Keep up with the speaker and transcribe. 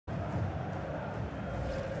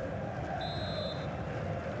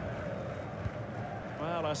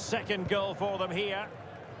Well, a second goal for them here.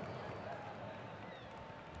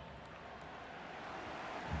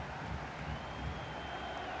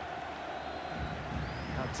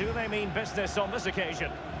 Now, do they mean business on this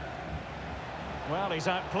occasion? Well, he's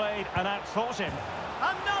outplayed and outthought him.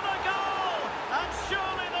 Another goal! And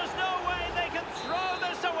surely there's no way they can throw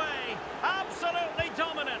this away. Absolutely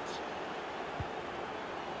dominant.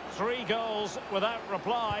 3 goals without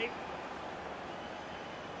reply.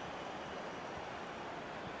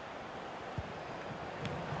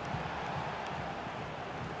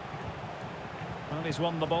 Well, he's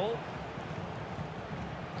won the ball.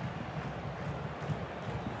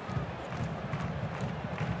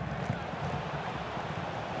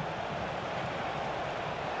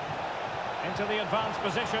 Into the advanced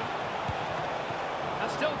position.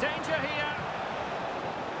 And still danger here.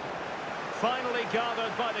 Finally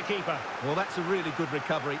gathered by the keeper. Well, that's a really good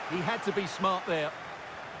recovery. He had to be smart there.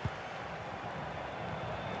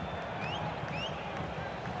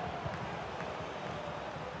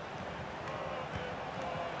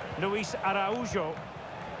 Luis Araujo.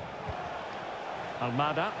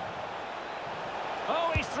 Almada.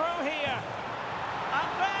 Oh, he's through here. And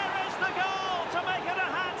there is the goal to make it a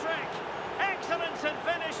hat-trick. Excellence in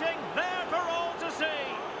finishing, there for all to see.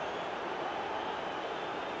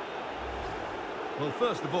 Well,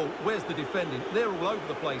 first of all, where's the defending? They're all over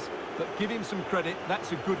the place. But give him some credit.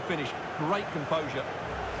 That's a good finish. Great composure.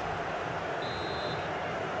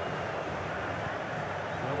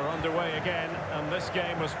 Well, we're underway again, and this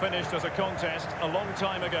game was finished as a contest a long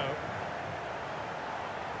time ago.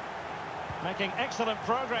 Making excellent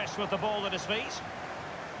progress with the ball at his feet.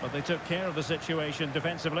 But they took care of the situation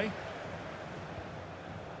defensively.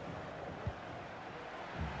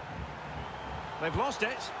 They've lost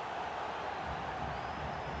it.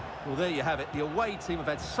 Well, there you have it. The away team have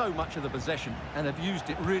had so much of the possession and have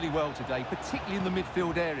used it really well today, particularly in the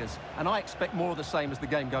midfield areas. And I expect more of the same as the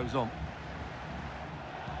game goes on.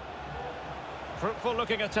 Fruitful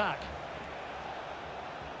looking attack.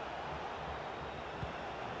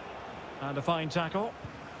 And a fine tackle.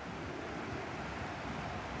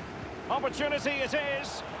 Opportunity it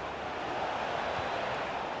is.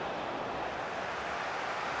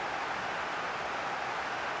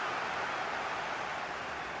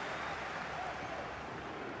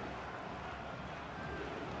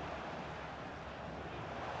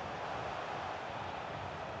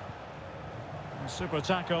 Super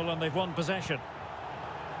tackle, and they've won possession.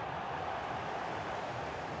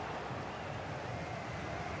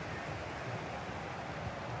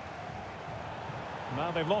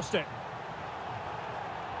 Now they've lost it.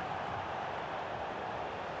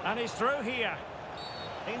 And he's through here.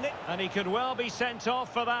 And he could well be sent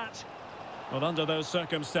off for that. Well, under those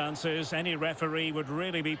circumstances, any referee would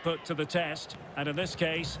really be put to the test. And in this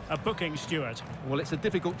case, a booking steward. Well, it's a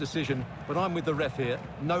difficult decision, but I'm with the ref here.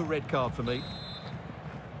 No red card for me.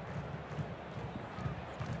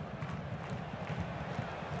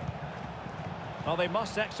 Well, they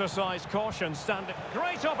must exercise caution. Standing.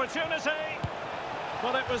 Great opportunity.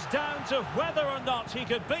 Well, it was down to whether or not he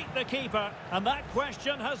could beat the keeper, and that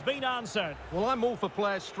question has been answered. Well, I'm all for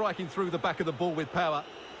players striking through the back of the ball with power,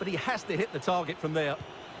 but he has to hit the target from there.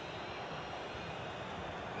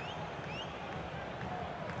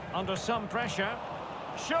 Under some pressure.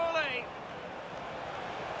 Surely.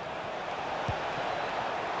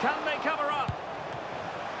 Can they cover up?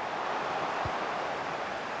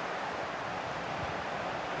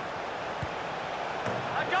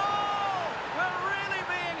 A goal! We're really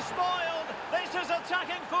being spoiled. This is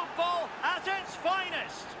attacking football at its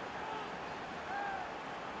finest.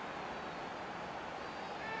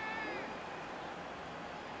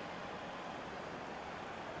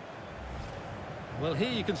 Well,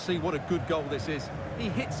 here you can see what a good goal this is. He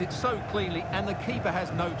hits it so cleanly and the keeper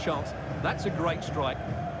has no chance. That's a great strike.